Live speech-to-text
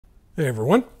Hey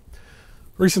everyone.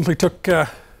 Recently took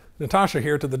Natasha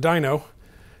here to the dyno.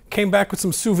 Came back with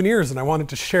some souvenirs and I wanted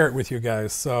to share it with you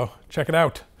guys, so check it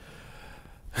out.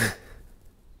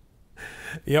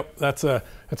 Yep, that's a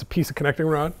piece of connecting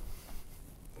rod.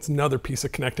 It's another piece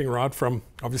of connecting rod from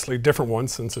obviously a different one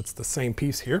since it's the same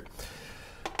piece here.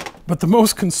 But the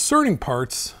most concerning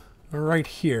parts are right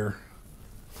here.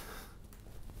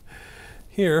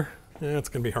 Here, it's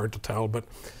going to be hard to tell, but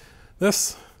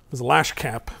this is a lash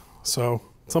cap. So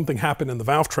something happened in the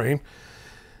valve train,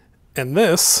 and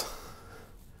this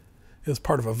is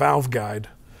part of a valve guide.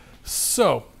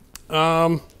 So,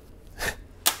 yeah,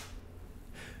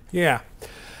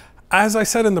 as I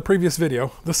said in the previous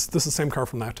video, this is the same car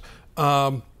from that.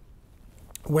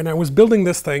 When I was building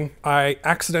this thing, I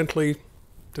accidentally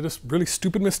did a really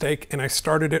stupid mistake and I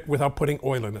started it without putting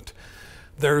oil in it.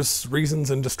 There's reasons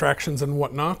and distractions and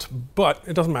whatnot, but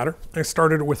it doesn't matter. I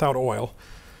started it without oil.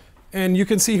 And you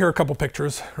can see here a couple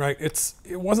pictures, right?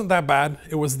 It wasn't that bad.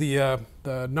 It was the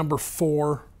number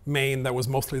 4 main that was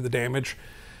mostly the damage.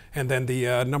 And then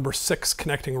the number 6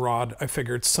 connecting rod, I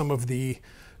figured some of the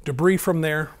debris from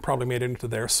there probably made it into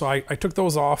there. So I took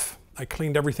those off. I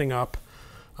cleaned everything up.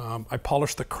 I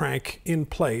polished the crank in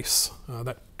place.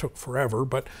 That took forever,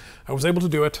 but I was able to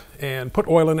do it and put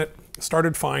oil in it.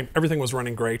 Started fine. Everything was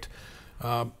running great.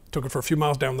 Took it for a few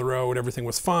miles down the road. Everything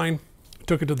was fine.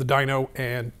 Took it to the dyno,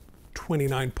 and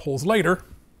 29 pulls later,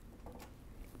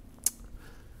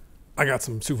 I got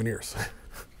some souvenirs.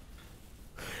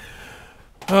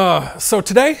 So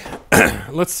today,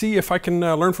 let's see if I can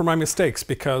learn from my mistakes,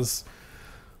 because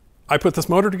I put this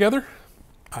motor together,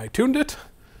 I tuned it,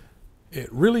 it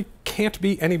really can't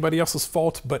be anybody else's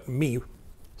fault but me.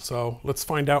 So let's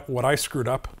find out what I screwed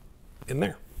up in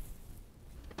there.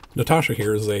 Natasha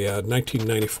here is a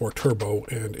 1994 Turbo,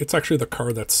 and it's actually the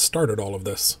car that started all of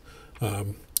this.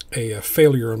 A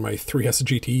failure on my 3S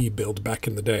GTE build back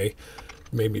in the day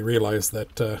made me realize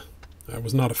that I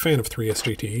was not a fan of 3S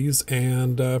GTEs,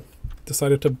 and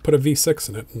decided to put a V6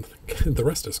 in it, and the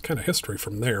rest is kind of history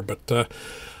from there. But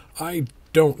I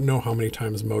don't know how many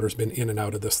times motor's been in and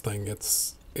out of this thing.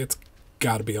 It's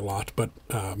got to be a lot, but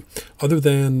other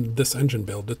than this engine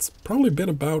build, it's probably been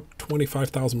about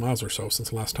 25,000 miles or so since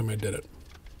the last time I did it.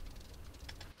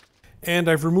 And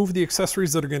I've removed the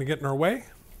accessories that are going to get in our way.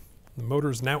 The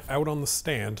motor's now out on the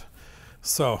stand.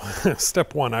 So,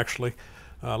 step one actually,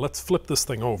 let's flip this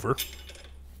thing over.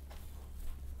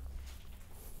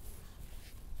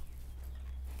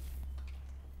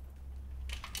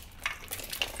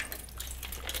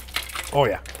 Oh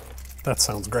yeah, that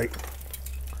sounds great.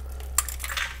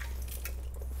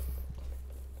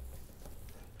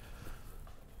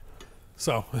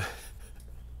 So,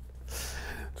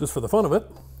 just for the fun of it,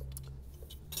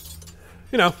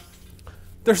 you know,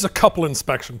 there's a couple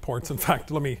inspection ports. In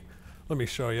fact, let me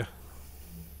show you.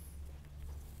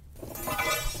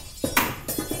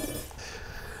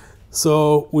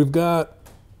 So we've got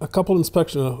a couple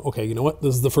inspection. Okay, you know what?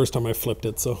 This is the first time I flipped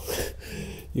it, so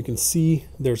you can see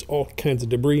there's all kinds of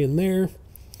debris in there.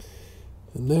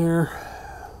 In there,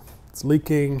 it's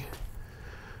leaking.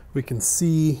 We can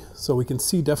see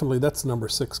definitely that's number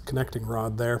 6 connecting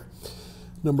rod there.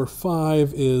 Number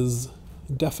 5 is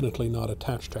definitely not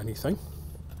attached to anything.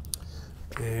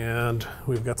 And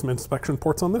we've got some inspection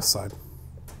ports on this side.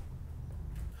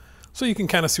 So you can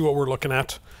kind of see what we're looking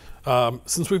at.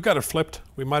 Since we've got it flipped,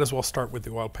 we might as well start with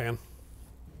the oil pan.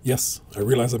 Yes, I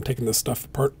realize I'm taking this stuff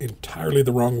apart entirely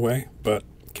the wrong way, but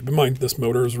keep in mind this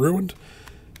motor is ruined.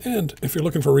 And if you're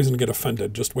looking for a reason to get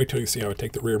offended, just wait till you see how I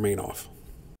take the rear main off.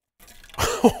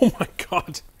 Oh my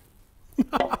God.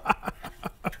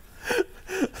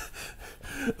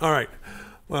 All right,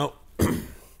 well,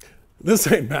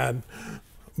 this ain't bad,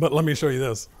 but let me show you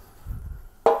this.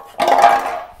 All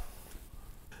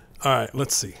right,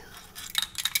 let's see.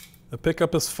 The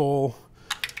pickup is full.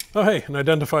 Oh, hey, an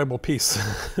identifiable piece.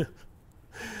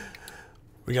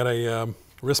 We got a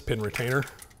wrist pin retainer.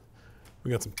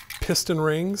 We got some piston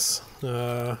rings.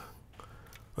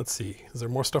 Let's see, is there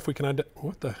more stuff we can identify?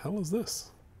 What the hell is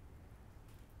this?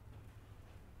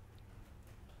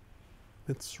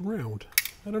 It's round.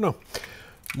 I don't know.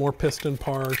 More piston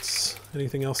parts.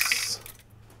 Anything else?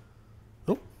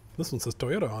 Oh, this one says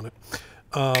Toyota on it.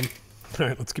 All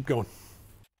right, let's keep going.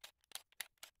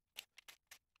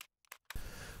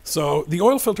 So the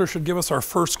oil filter should give us our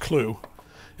first clue.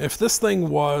 If this thing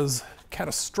was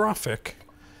catastrophic,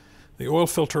 the oil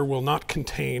filter will not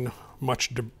contain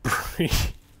much debris.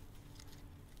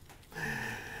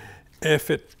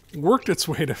 If it worked its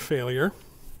way to failure,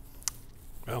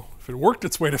 well, if it worked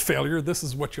its way to failure, this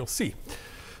is what you'll see.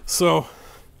 So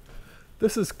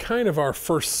this is kind of our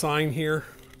first sign here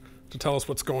to tell us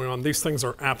what's going on. These things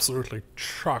are absolutely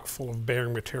chock full of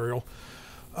bearing material.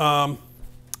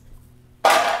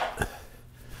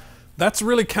 That's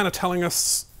really kind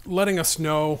of letting us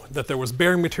know that there was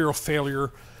bearing material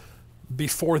failure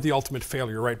before the ultimate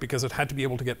failure, right? Because it had to be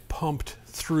able to get pumped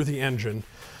through the engine.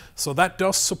 So that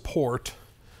does support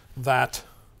that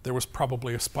there was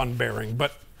probably a spun bearing,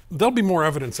 but there'll be more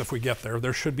evidence if we get there.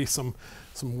 There should be some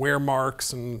wear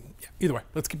marks, and yeah, either way,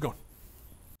 let's keep going.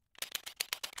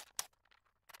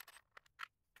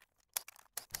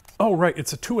 Oh, right,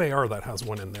 it's a 2AR that has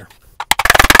one in there.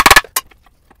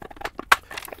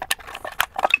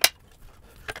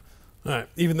 All right,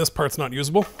 even this part's not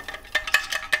usable.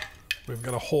 We've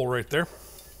got a hole right there.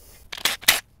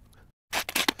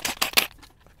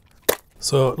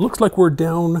 So it looks like we're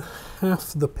down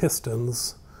half the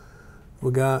pistons.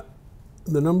 We got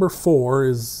the number 4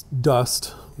 is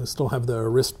dust. We still have the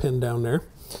wrist pin down there.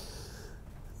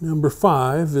 Number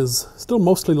 5 is still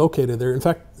mostly located there. In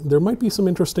fact, there might be some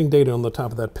interesting data on the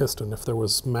top of that piston if there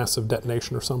was massive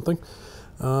detonation or something.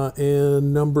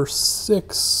 And number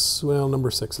 6, well,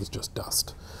 number 6 is just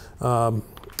dust.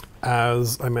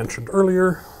 As I mentioned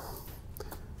earlier,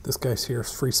 this guy's here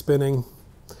is free spinning.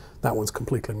 That one's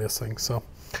completely missing. So,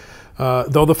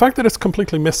 though the fact that it's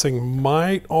completely missing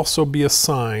might also be a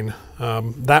sign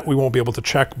that we won't be able to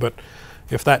check, but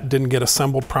if that didn't get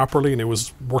assembled properly and it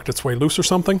was worked its way loose or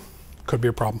something, could be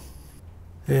a problem.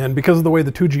 And because of the way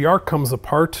the 2GR comes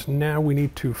apart, now we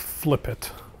need to flip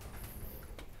it.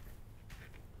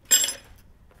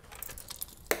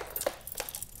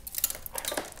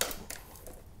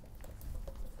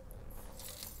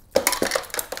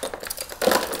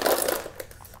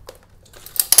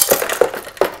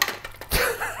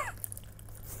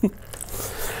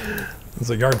 There's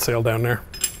a yard sale down there.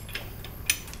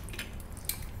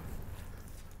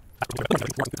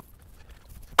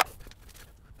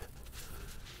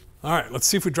 All right, let's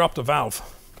see if we dropped a valve.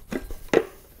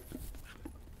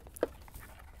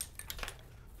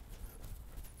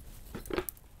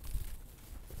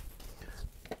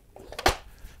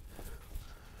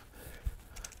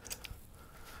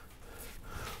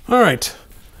 All right,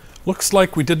 looks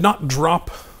like we did not drop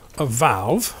a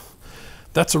valve.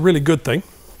 That's a really good thing.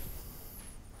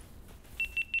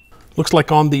 Looks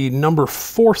like on the number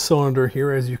 4 cylinder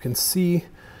here, as you can see,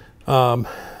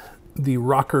 the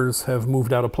rockers have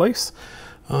moved out of place.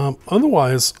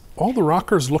 Otherwise, all the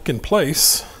rockers look in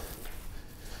place.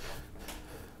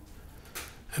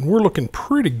 And we're looking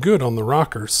pretty good on the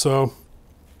rockers. So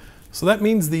that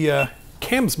means the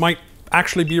cams might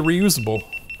actually be reusable.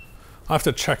 I'll have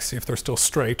to check, see if they're still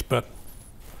straight, but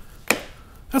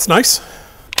that's nice.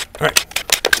 All right,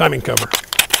 timing cover.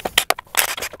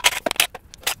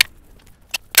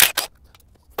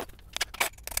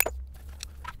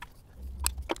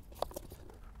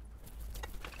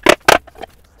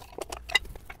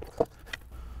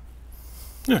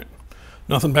 All right,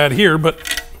 nothing bad here,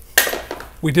 but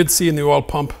we did see in the oil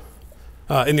pump,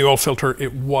 in the oil filter,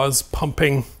 it was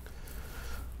pumping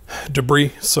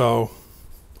debris, so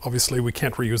obviously we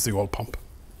can't reuse the oil pump.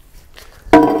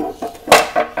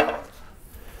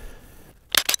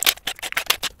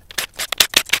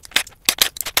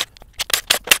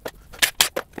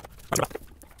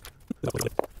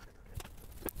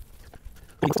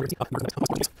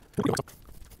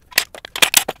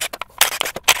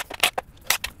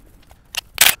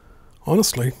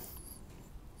 Honestly,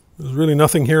 there's really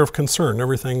nothing here of concern.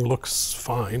 Everything looks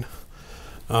fine.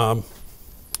 On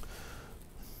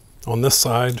this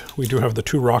side, we do have the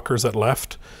 2 rockers at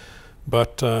left,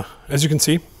 but as you can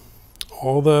see,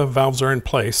 all the valves are in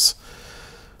place.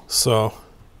 So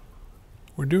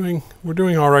we're doing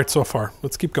all right so far.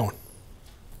 Let's keep going.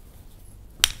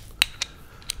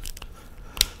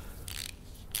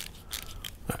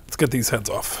 All right, let's get these heads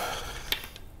off.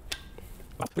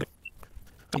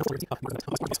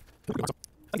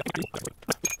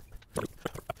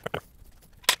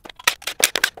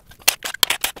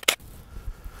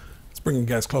 Let's bring you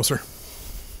guys closer.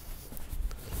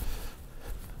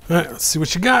 All right, let's see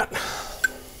what you got.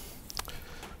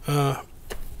 All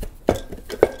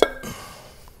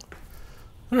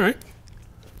right.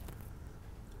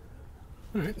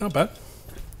 All right, not bad.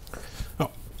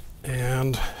 Oh,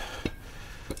 and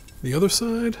the other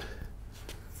side.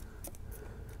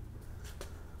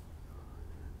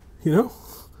 You know,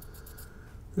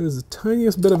 there's the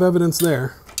tiniest bit of evidence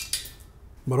there,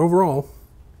 but overall,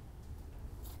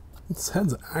 this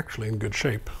head's actually in good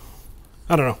shape.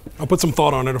 I don't know. I'll put some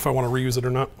thought on it if I want to reuse it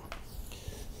or not.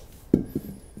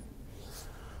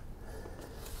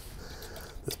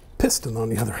 This piston, on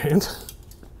the other hand.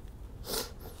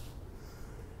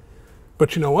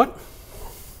 But you know what?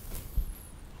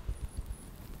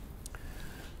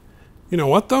 You know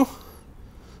what though?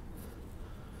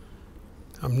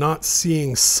 I'm not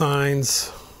seeing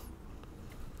signs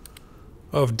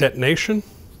of detonation.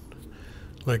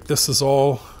 Like this is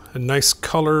all a nice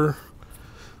color.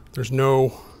 There's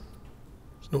no,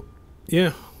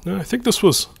 yeah, no, I think this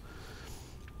was,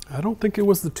 I don't think it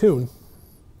was the tune.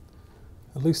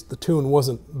 At least the tune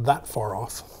wasn't that far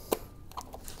off.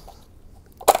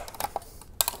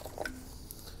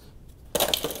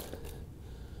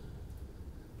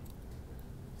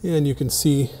 And you can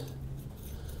see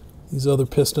these other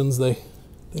pistons, they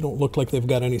don't look like they've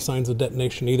got any signs of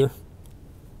detonation either.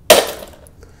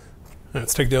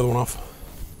 Let's take the other one off.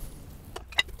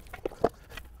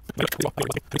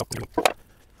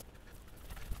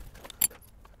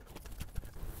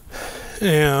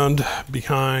 And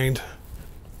behind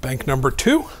bank number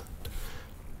 2.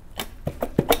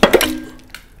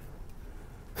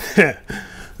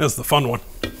 That's the fun one.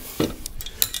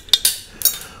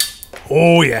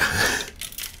 Oh yeah.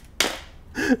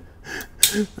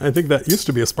 I think that used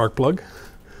to be a spark plug.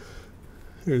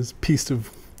 There's a piece of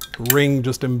ring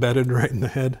just embedded right in the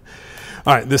head.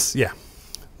 All right, this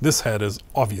head is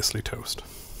obviously toast.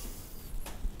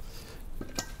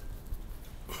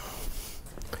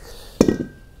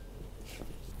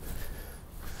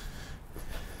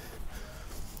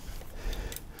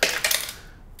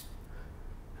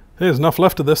 There's enough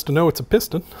left of this to know it's a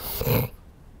piston.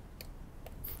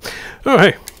 Oh,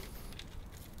 hey.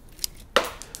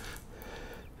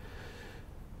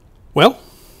 Well,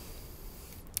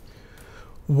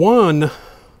 one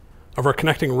of our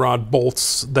connecting rod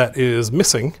bolts that is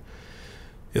missing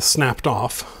is snapped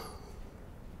off.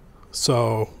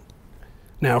 So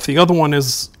now if the other one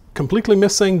is completely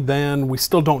missing, then we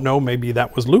still don't know. Maybe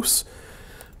that was loose,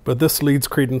 but this leads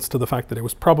credence to the fact that it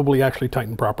was probably actually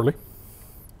tightened properly.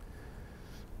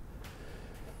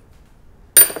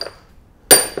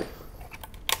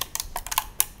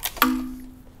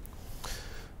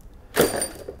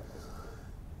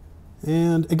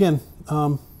 And again,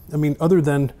 I mean, other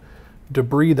than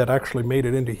debris that actually made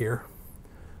it into here,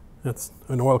 that's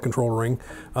an oil control ring,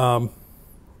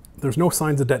 there's no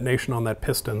signs of detonation on that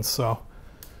piston, so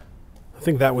I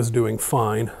think that was doing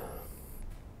fine.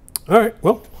 All right,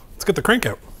 well, let's get the crank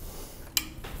out.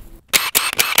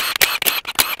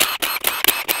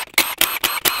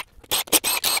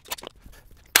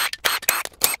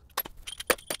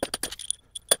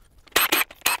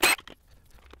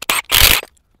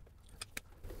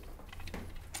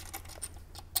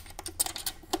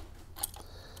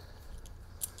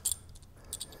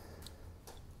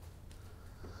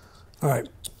 All right,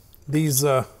 these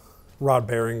rod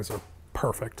bearings are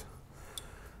perfect.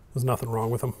 There's nothing wrong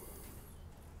with them.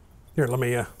 Here, let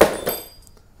me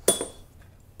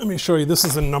show you. This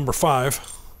is in number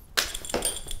 5.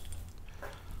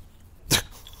 This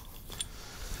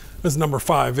is number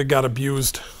 5. It got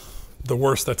abused the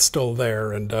worst that's still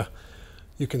there, and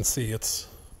you can see it's,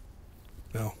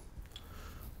 no,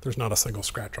 there's not a single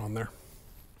scratch on there.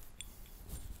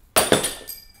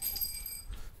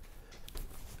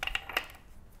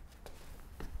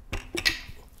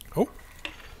 Oh,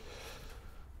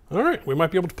 all right, we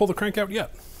might be able to pull the crank out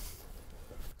yet.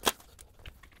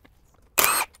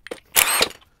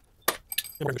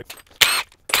 All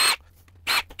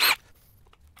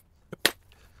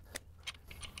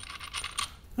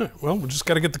right, well, we just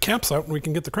got to get the caps out and we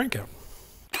can get the crank out.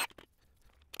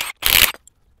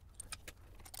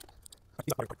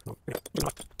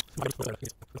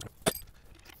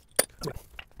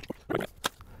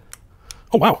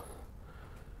 Oh, wow.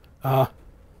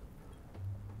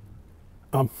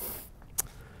 Well,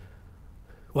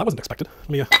 that wasn't expected. Let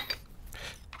me,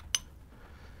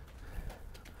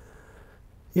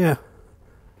 yeah.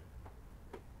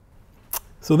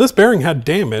 So this bearing had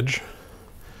damage.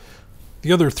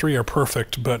 The other 3 are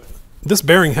perfect, but this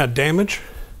bearing had damage.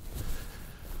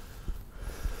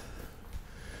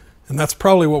 And that's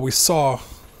probably what we saw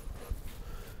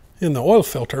in the oil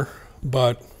filter,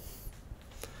 but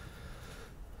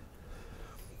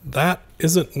that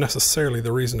isn't necessarily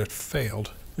the reason it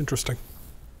failed. Interesting.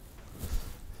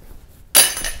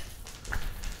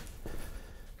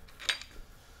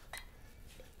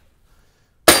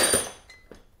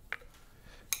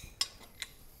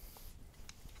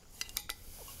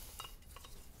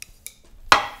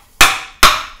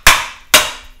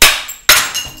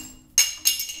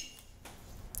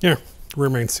 Yeah, rear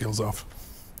main seal's off.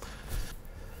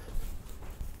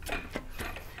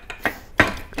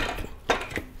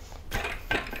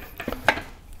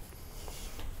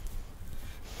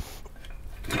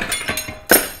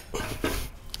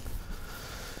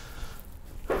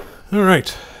 All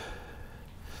right.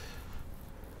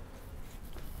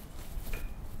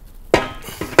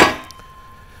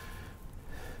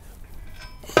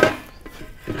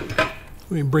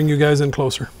 Let me bring you guys in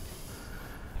closer.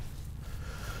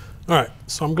 All right,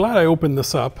 so I'm glad I opened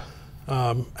this up.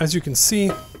 As you can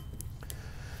see,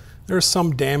 there's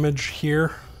some damage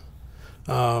here.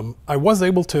 I was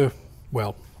able to,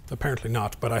 well, apparently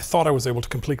not, but I thought I was able to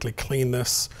completely clean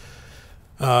this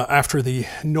after the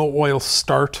no oil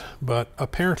start, but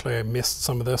apparently I missed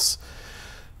some of this.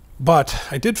 But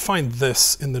I did find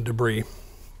this in the debris.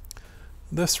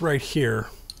 This right here,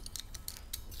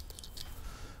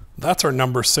 that's our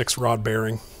number 6 rod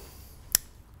bearing.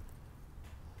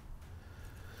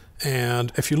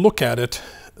 And if you look at it,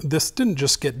 this didn't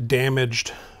just get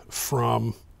damaged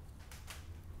from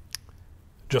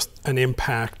just an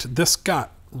impact. This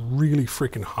got really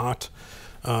freaking hot.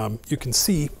 You can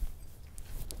see,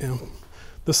 you know,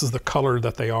 this is the color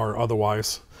that they are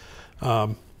otherwise.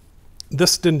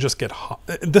 This didn't just get hot.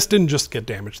 This didn't just get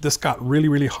damaged. This got really,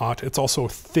 really hot. It's also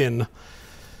thin.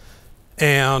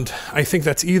 And I think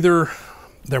that's either,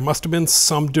 there must have been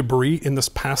some debris in this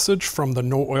passage from the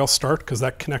no oil start, because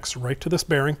that connects right to this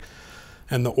bearing,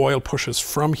 and the oil pushes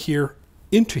from here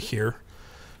into here.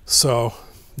 So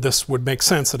this would make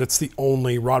sense that it's the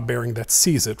only rod bearing that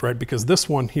sees it, right? Because this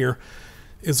one here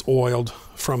is oiled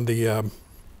from the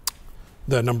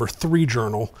number 3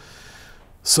 journal.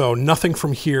 So nothing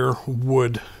from here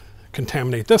would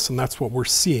contaminate this, and that's what we're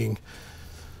seeing.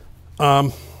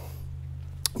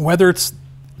 Whether it's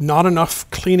not enough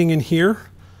cleaning in here,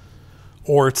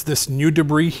 or it's this new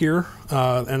debris here,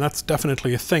 and that's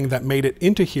definitely a thing that made it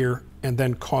into here and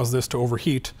then caused this to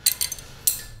overheat.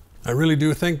 I really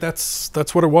do think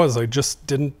that's what it was. I just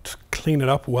didn't clean it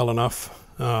up well enough.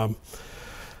 You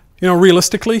know,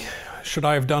 realistically, should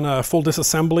I have done a full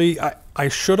disassembly? I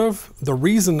should have. The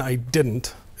reason I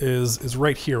didn't is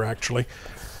right here, actually.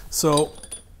 So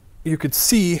you could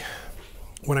see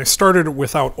when I started it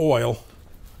without oil,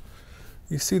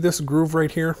 you see this groove right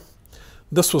here?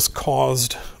 This was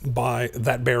caused by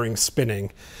that bearing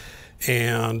spinning.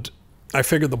 And I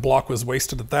figured the block was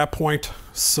wasted at that point.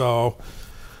 So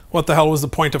what the hell was the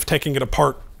point of taking it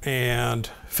apart and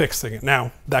fixing it?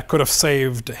 Now, that could have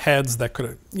saved heads, that could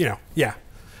have, you know, yeah,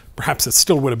 perhaps it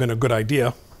still would have been a good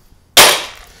idea.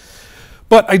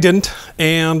 But I didn't,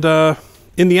 and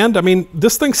in the end, I mean,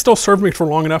 this thing still served me for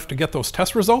long enough to get those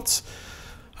test results.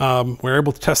 We were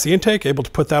able to test the intake, able to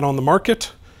put that on the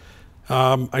market.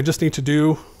 I just need to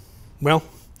do, well,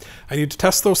 I need to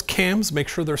test those cams, make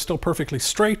sure they're still perfectly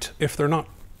straight. If they're not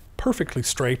perfectly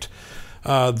straight,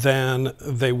 then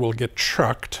they will get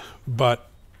chucked. But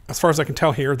as far as I can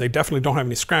tell here, they definitely don't have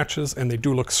any scratches, and they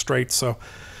do look straight, so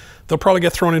they'll probably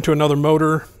get thrown into another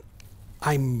motor.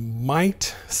 I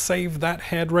might save that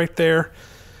head right there.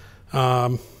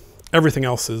 Everything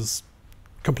else is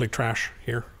complete trash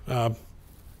here.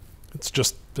 It's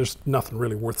just, there's nothing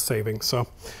really worth saving. So,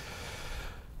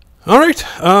 all right.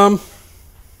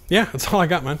 Yeah, that's all I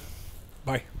got, man.